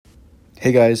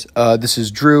Hey guys, this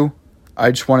is Drew. I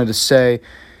just wanted to say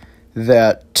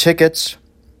that tickets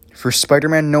for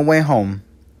Spider-Man No Way Home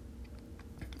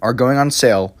are going on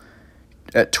sale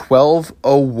at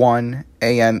 12:01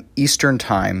 a.m. Eastern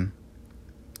Time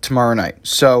tomorrow night.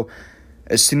 So,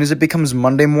 as soon as it becomes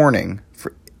Monday morning,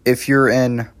 if you're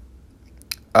in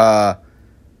the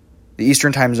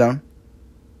Eastern Time Zone,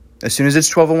 as soon as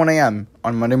it's 12:01 a.m.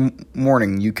 on Monday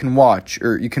morning, you can watch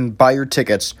or you can buy your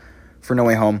tickets for No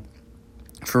Way Home.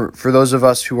 For those of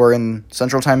us who are in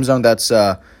Central Time Zone, that's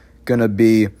going to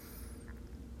be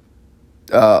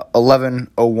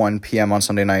 11:01 p.m. on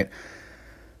Sunday night.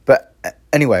 But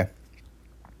anyway,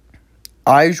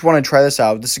 I just want to try this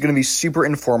out. This is going to be super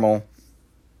informal.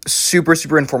 Super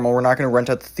informal. We're not going to rent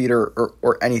out the theater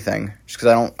or anything. Just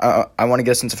because I want to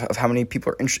get a sense of how many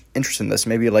people are interested in this.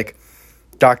 Maybe like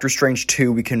Doctor Strange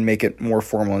 2, we can make it more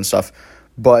formal and stuff.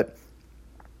 But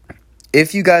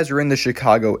if you guys are in the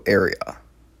Chicago area,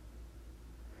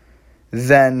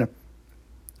 then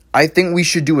I think we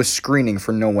should do a screening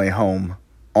for No Way Home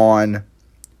on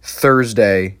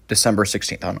Thursday, December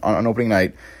 16th, on opening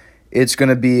night. It's going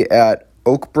to be at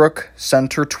Oakbrook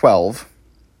Center 12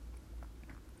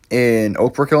 in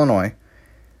Oakbrook, Illinois.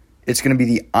 It's going to be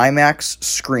the IMAX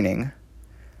screening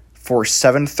for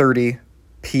 7:30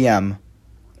 p.m.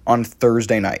 on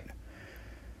Thursday night.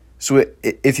 So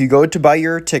if you go to buy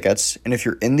your tickets, and if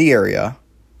you're in the area,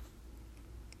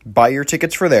 buy your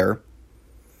tickets for there.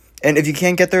 And if you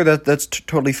can't get there, that's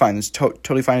totally fine. It's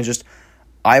totally fine. It's just,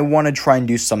 I want to try and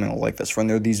do something like this. When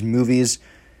there are these movies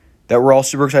that we're all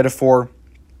super excited for.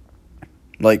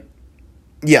 Like,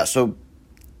 yeah, so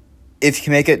if you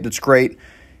can make it, that's great.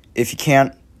 If you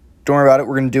can't, don't worry about it.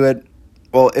 We're going to do it.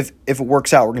 Well, if it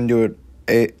works out, we're going to do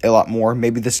it a lot more.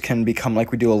 Maybe this can become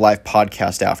like we do a live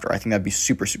podcast after. I think that'd be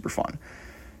super fun.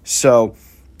 So,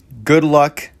 good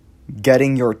luck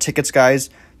getting your tickets,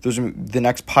 guys. The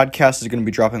next podcast is going to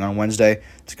be dropping on Wednesday.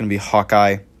 It's going to be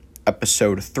Hawkeye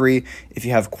episode 3. If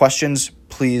you have questions,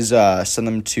 please send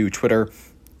them to Twitter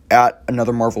at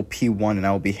AnotherMarvelP1, and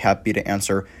I will be happy to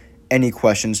answer any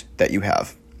questions that you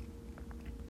have.